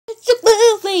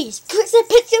Furbies! Pizza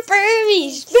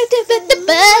Furbies! Pizza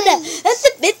butter!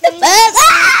 Pizza butter! It's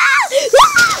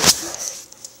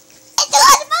a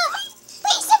good movie!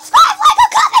 Please subscribe, like, or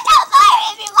comment down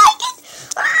below if you like it!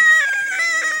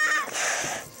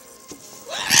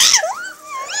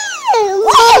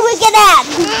 What are we gonna have?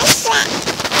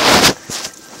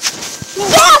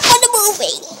 Yeah, for the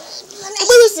movie! The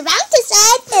movie's about to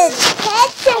start in 10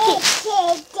 seconds.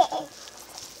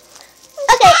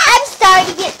 Okay, I'm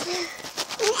starting it.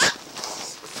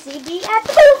 See me at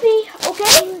the movie,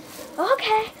 okay?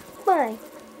 Okay, fine.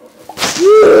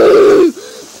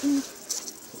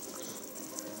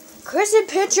 Chris and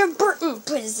Pitcher Burton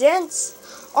presents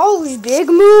Always Big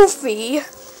Movie.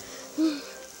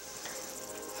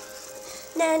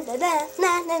 Na na na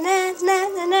na na na na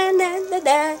na na na na na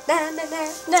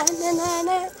na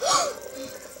na.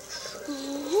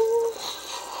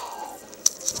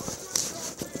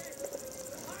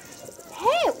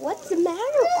 Hey, what's the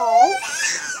matter, Paul?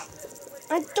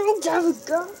 I don't have a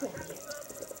girlfriend yet.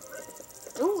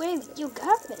 Don't wave with your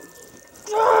girlfriend.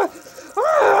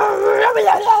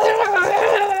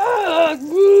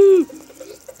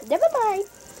 Never mind.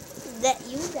 That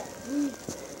you know.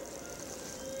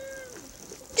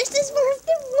 This is worth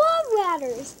the wall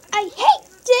ladders. I hate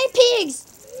dead pigs.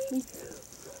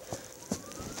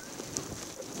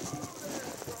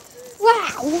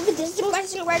 Wow, look at this.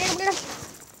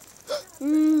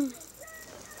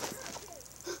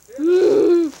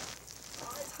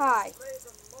 Hi.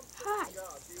 Hi.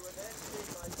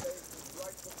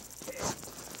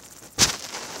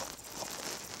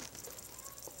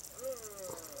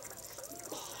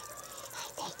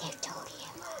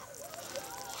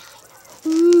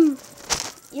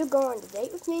 You go on a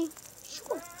date with me?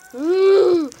 Sure.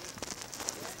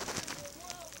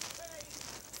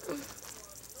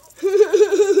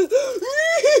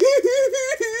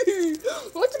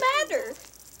 What's the matter?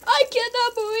 I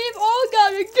cannot believe all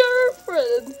got a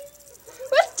girlfriend.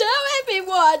 Let's tell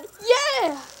everyone.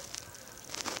 Yeah.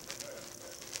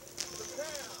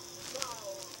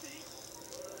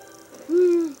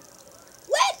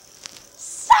 What?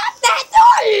 Stop that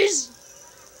noise!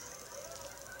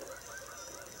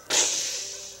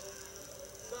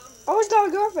 Always got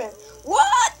a girlfriend.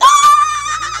 What? Oh.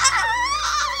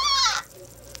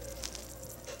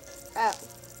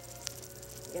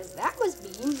 Guess that was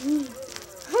me.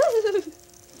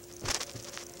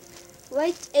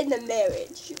 Like in the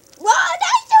marriage. What?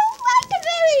 I don't like the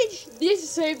marriage. This is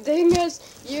the same thing as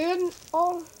you and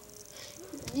all.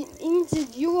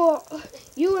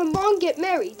 You and Mom get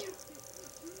married.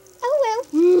 Oh well.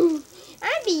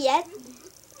 I'll be yet.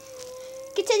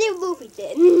 Continue moving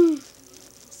then.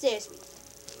 Seriously.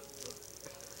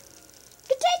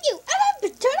 Continue. I have to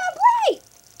turn on play.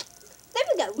 There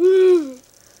we go.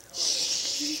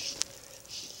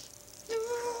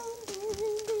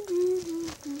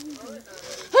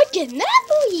 I cannot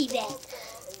believe it.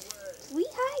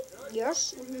 Sweetheart,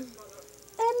 yes.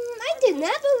 I did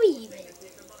not believe it.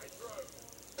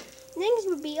 Things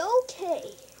would be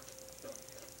okay.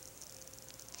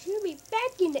 She'll be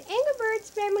back in the Angry Birds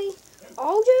family.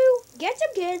 All do get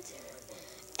some kids.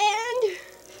 And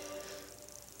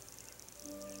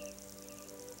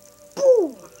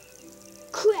boom!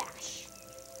 Crash!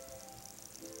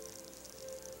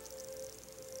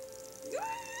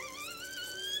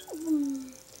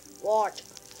 Watch.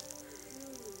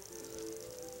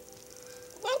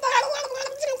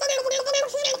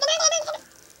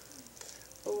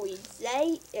 We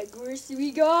say a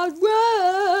grocery got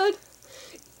red.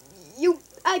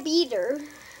 I beat her.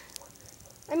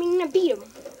 I beat him.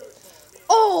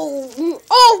 Oh, boom!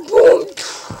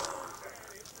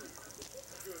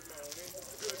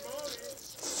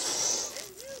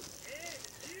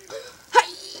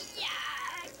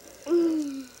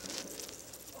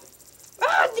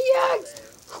 The eggs!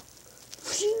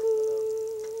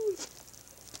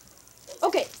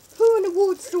 Okay, who in the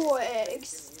woods store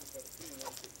eggs?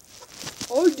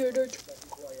 I did it.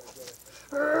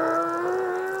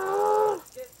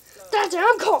 That's it,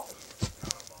 I'm caught.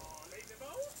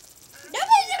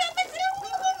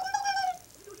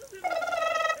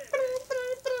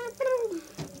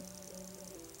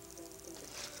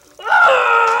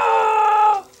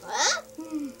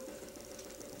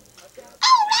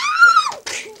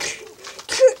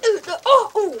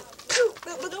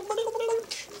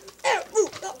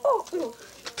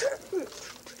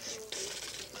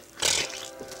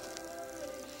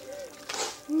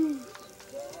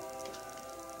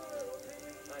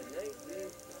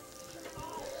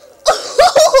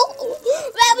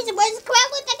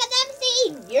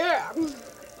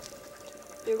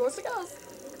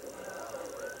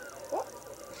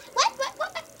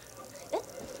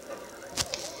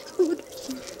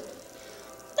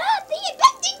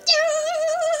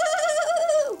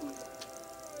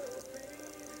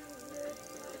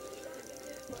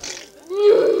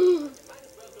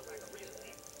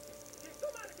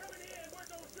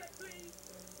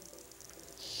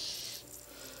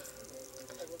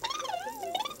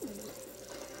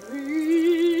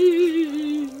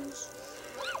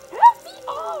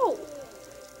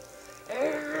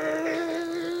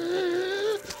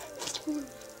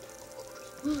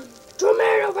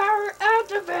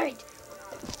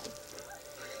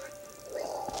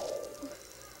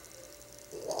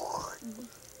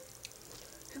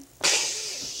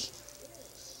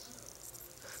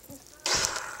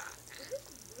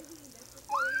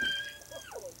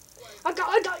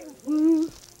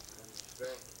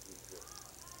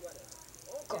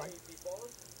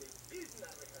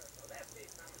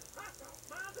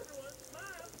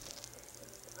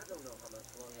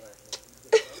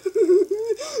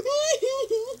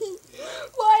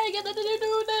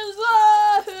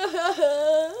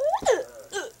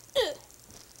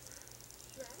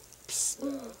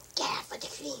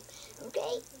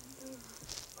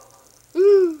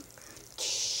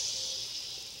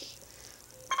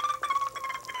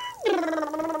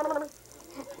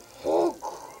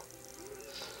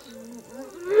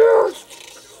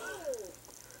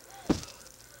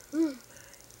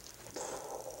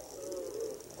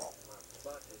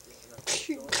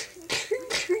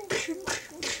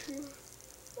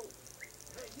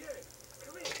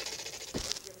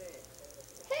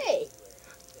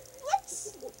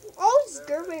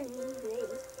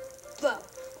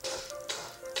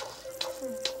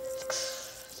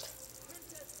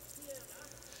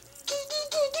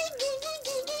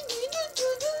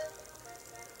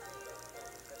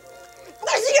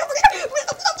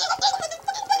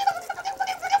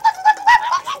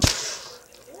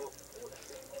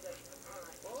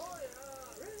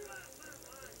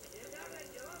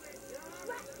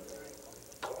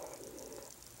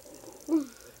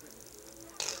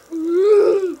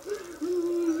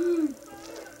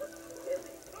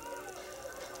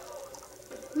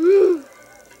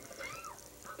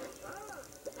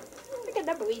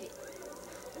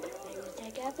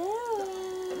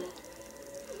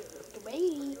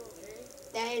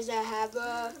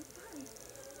 have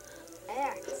a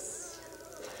X.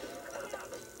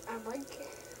 I like it.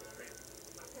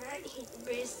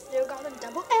 We still got a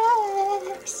double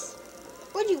X.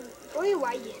 What do you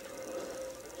like?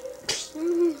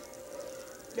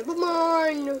 Never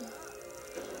mind. You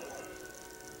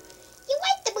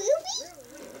like the movie?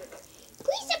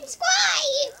 Please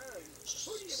subscribe.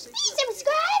 Please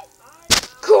subscribe.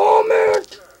 Comment.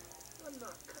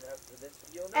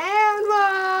 And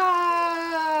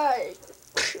like.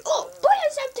 Oh, put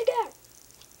yourself together.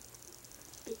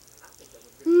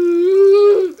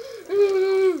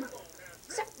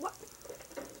 So, what?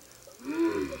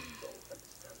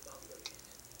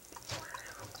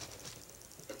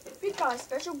 We got a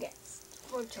special guest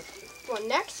for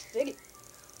next video.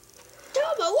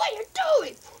 Tomo, what are you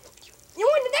doing? You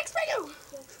want the next video?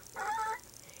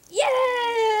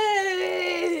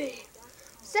 Yay!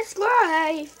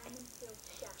 Subscribe.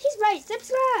 He's right.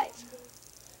 Subscribe.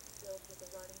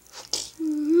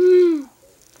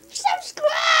 Subscribe.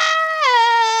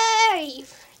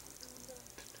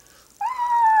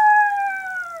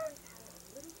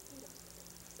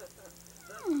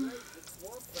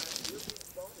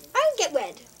 I'll get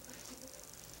red.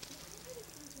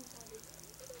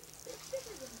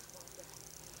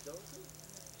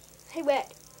 Hey,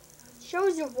 Red. Show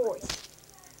us your voice.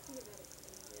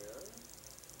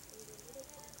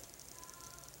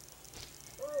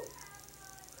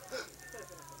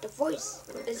 The voice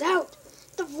is out.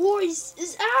 The voice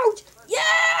is out.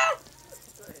 Yeah!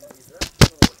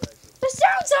 The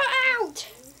sounds are out.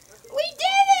 We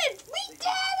did it. We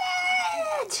did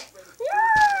it.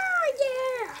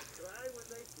 Yeah.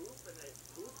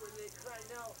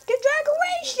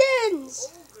 Congratulations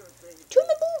to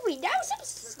the movie. Now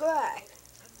subscribe.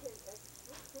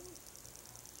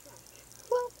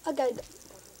 Well, I gotta go.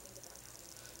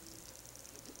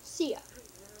 See ya.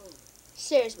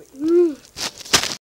 Seriously.